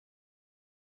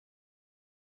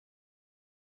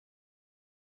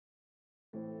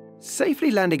Safely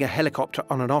landing a helicopter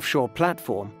on an offshore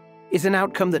platform is an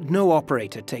outcome that no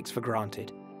operator takes for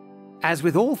granted. As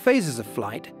with all phases of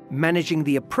flight, managing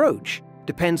the approach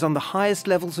depends on the highest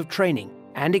levels of training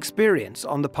and experience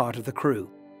on the part of the crew.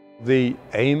 The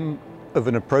aim of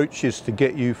an approach is to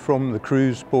get you from the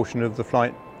cruise portion of the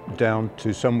flight down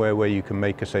to somewhere where you can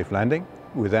make a safe landing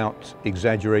without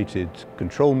exaggerated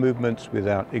control movements,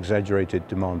 without exaggerated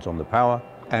demands on the power,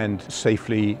 and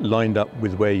safely lined up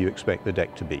with where you expect the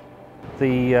deck to be.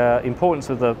 The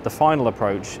importance of the final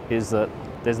approach is that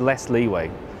there's less leeway.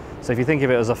 So if you think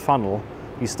of it as a funnel,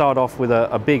 you start off with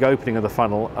a big opening of the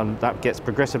funnel, and that gets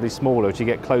progressively smaller as you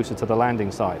get closer to the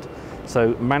landing site.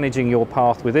 So managing your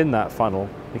path within that funnel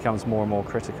becomes more and more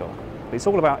critical. It's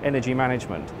all about energy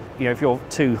management. You know, if you're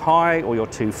too high or you're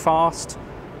too fast,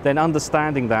 then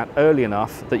understanding that early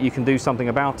enough that you can do something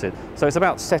about it. So it's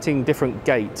about setting different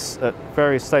gates at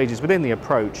various stages within the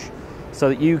approach so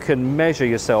that you can measure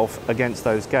yourself against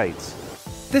those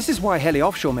gates. This is why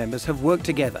HeliOffshore members have worked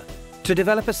together to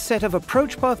develop a set of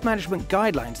approach path management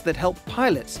guidelines that help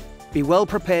pilots be well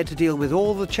prepared to deal with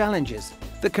all the challenges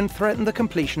that can threaten the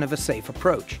completion of a safe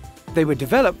approach. They were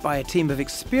developed by a team of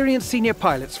experienced senior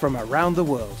pilots from around the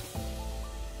world.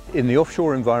 In the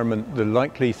offshore environment, the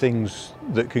likely things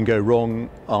that can go wrong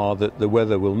are that the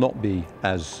weather will not be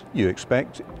as you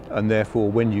expect, and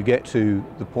therefore when you get to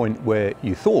the point where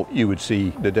you thought you would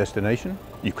see the destination,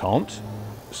 you can't.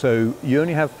 So you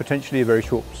only have potentially a very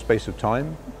short space of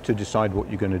time to decide what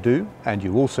you're going to do, and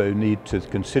you also need to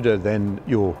consider then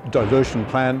your diversion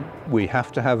plan. We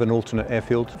have to have an alternate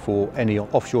airfield for any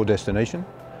offshore destination.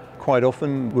 Quite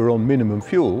often we're on minimum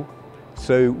fuel,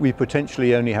 so we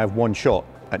potentially only have one shot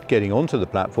at getting onto the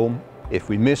platform. If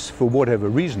we miss for whatever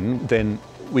reason, then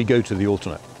we go to the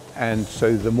alternate. And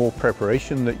so the more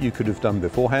preparation that you could have done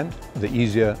beforehand, the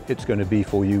easier it's going to be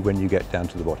for you when you get down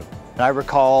to the bottom. I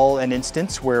recall an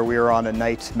instance where we were on a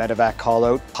night medevac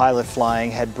call-out. Pilot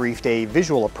flying had briefed a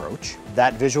visual approach.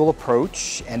 That visual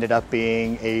approach ended up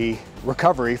being a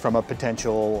recovery from a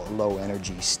potential low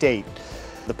energy state.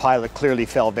 The pilot clearly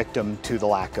fell victim to the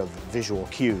lack of visual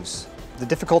cues. The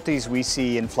difficulties we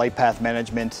see in flight path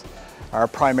management are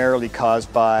primarily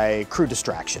caused by crew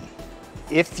distraction.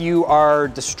 If you are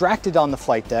distracted on the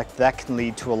flight deck, that can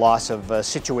lead to a loss of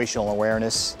situational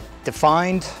awareness.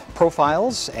 Defined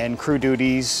profiles and crew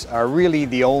duties are really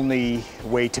the only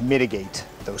way to mitigate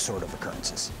those sort of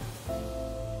occurrences.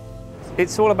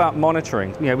 It's all about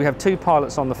monitoring. You know, we have two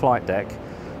pilots on the flight deck.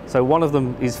 So one of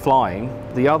them is flying,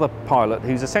 the other pilot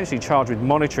who's essentially charged with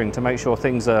monitoring to make sure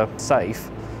things are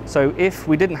safe. So if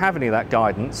we didn't have any of that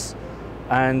guidance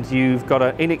and you've got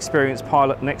an inexperienced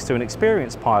pilot next to an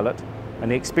experienced pilot,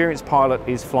 and the experienced pilot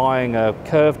is flying a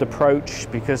curved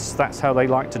approach because that's how they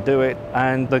like to do it,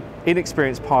 and the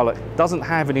inexperienced pilot doesn't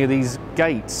have any of these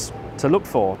gates to look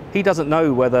for. He doesn't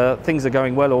know whether things are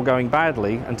going well or going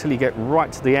badly until you get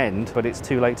right to the end, but it's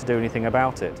too late to do anything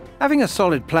about it. Having a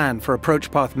solid plan for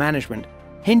approach path management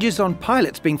hinges on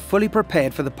pilots being fully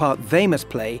prepared for the part they must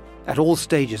play at all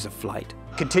stages of flight.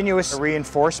 Continuous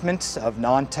reinforcement of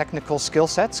non-technical skill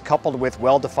sets coupled with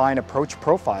well-defined approach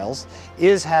profiles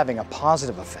is having a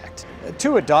positive effect.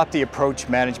 To adopt the approach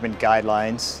management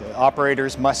guidelines,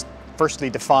 operators must firstly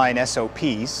define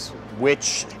SOPs,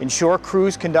 which ensure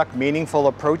crews conduct meaningful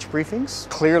approach briefings,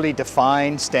 clearly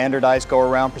define standardized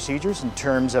go-around procedures in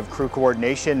terms of crew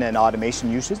coordination and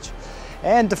automation usage,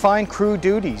 and define crew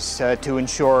duties to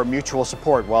ensure mutual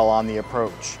support while on the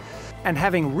approach. And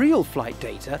having real flight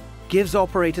data gives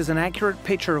operators an accurate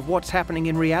picture of what's happening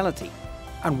in reality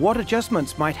and what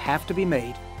adjustments might have to be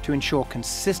made to ensure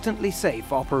consistently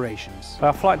safe operations.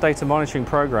 Our flight data monitoring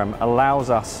program allows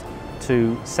us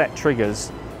to set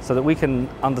triggers so that we can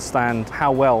understand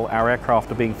how well our aircraft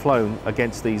are being flown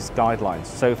against these guidelines.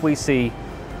 So if we see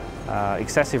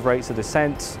excessive rates of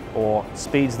descent or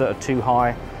speeds that are too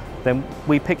high, then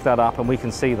we pick that up and we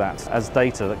can see that as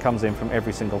data that comes in from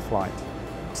every single flight.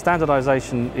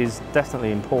 Standardization is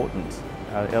definitely important.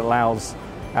 It allows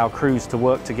our crews to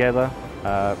work together,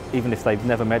 even if they've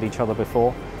never met each other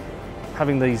before.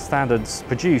 Having these standards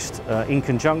produced in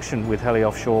conjunction with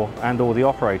HeliOffshore and all the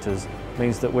operators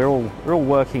means that we're all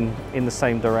working in the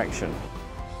same direction.